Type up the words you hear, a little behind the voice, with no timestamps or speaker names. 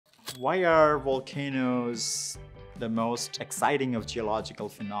Why are volcanoes the most exciting of geological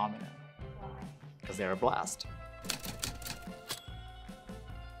phenomena? Because they're a blast.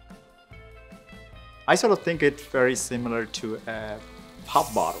 I sort of think it's very similar to a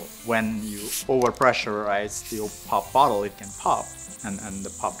pop bottle. When you overpressurize the pop bottle, it can pop and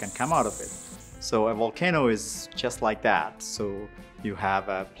the pop can come out of it. So a volcano is just like that. So you have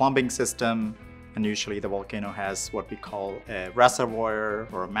a plumbing system, and usually the volcano has what we call a reservoir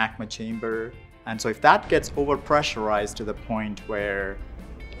or a magma chamber. And so if that gets overpressurized to the point where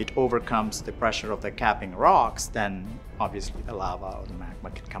it overcomes the pressure of the capping rocks, then obviously the lava or the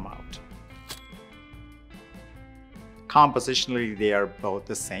magma can come out. Compositionally, they are both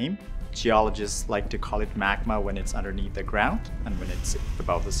the same. Geologists like to call it magma when it's underneath the ground, and when it's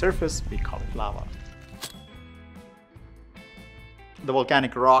above the surface, we call it lava. The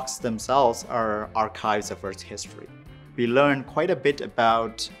volcanic rocks themselves are archives of Earth's history. We learn quite a bit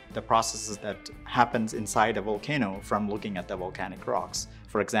about the processes that happens inside a volcano from looking at the volcanic rocks.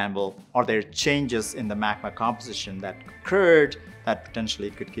 For example, are there changes in the magma composition that occurred that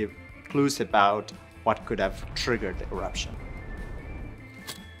potentially could give clues about what could have triggered the eruption?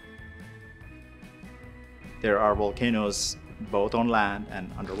 There are volcanoes both on land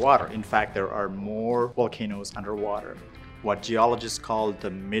and underwater. In fact, there are more volcanoes underwater. What geologists call the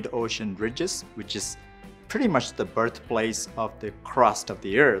mid-ocean ridges, which is pretty much the birthplace of the crust of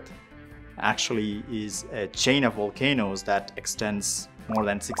the Earth, actually is a chain of volcanoes that extends more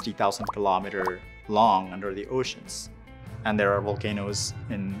than 60,000 kilometers long under the oceans. And there are volcanoes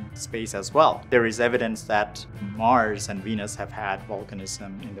in space as well. There is evidence that Mars and Venus have had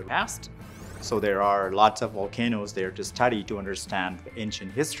volcanism in the past. So there are lots of volcanoes there to study to understand the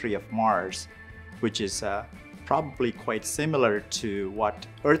ancient history of Mars, which is probably quite similar to what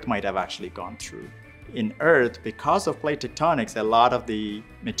Earth might have actually gone through. In Earth, because of plate tectonics, a lot of the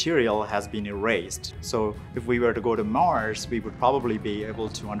material has been erased. So if we were to go to Mars, we would probably be able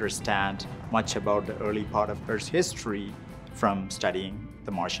to understand much about the early part of Earth's history from studying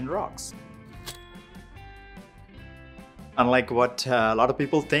the Martian rocks. Unlike what a lot of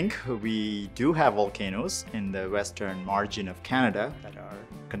people think, we do have volcanoes in the western margin of Canada that are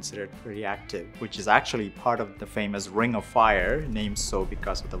considered very active, which is actually part of the famous Ring of Fire, named so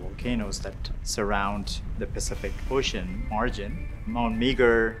because of the volcanoes that surround the Pacific Ocean margin. Mount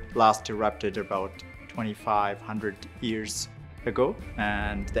Meager last erupted about 2,500 years ago,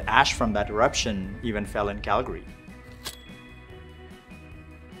 and the ash from that eruption even fell in Calgary.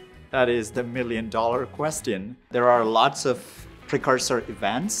 That is the million-dollar question. There are lots of precursor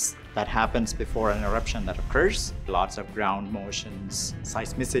events that happens before an eruption that occurs. Lots of ground motions,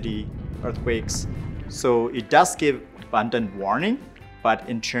 seismicity, earthquakes. So it does give abundant warning, but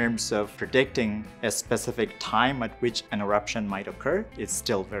in terms of predicting a specific time at which an eruption might occur, it's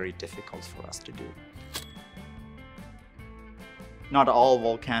still very difficult for us to do. Not all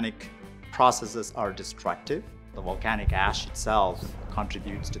volcanic processes are destructive. The volcanic ash itself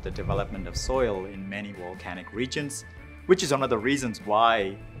contributes to the development of soil in many volcanic regions, which is one of the reasons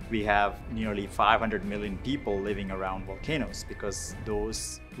why we have nearly 500 million people living around volcanoes, because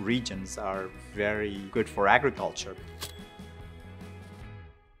those regions are very good for agriculture.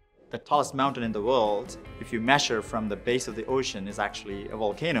 The tallest mountain in the world, if you measure from the base of the ocean, is actually a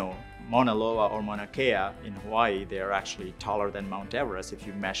volcano. Mauna Loa or Mauna Kea in Hawaii, they are actually taller than Mount Everest if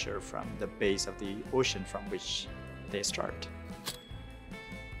you measure from the base of the ocean from which they start.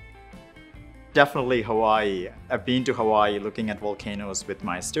 Definitely Hawaii. I've been to Hawaii looking at volcanoes with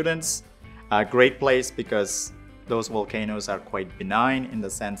my students. A great place because those volcanoes are quite benign in the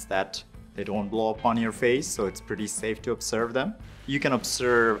sense that they don't blow up on your face, so it's pretty safe to observe them. You can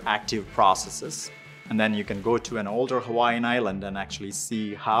observe active processes, and then you can go to an older Hawaiian island and actually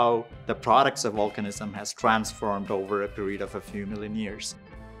see how the products of volcanism has transformed over a period of a few million years.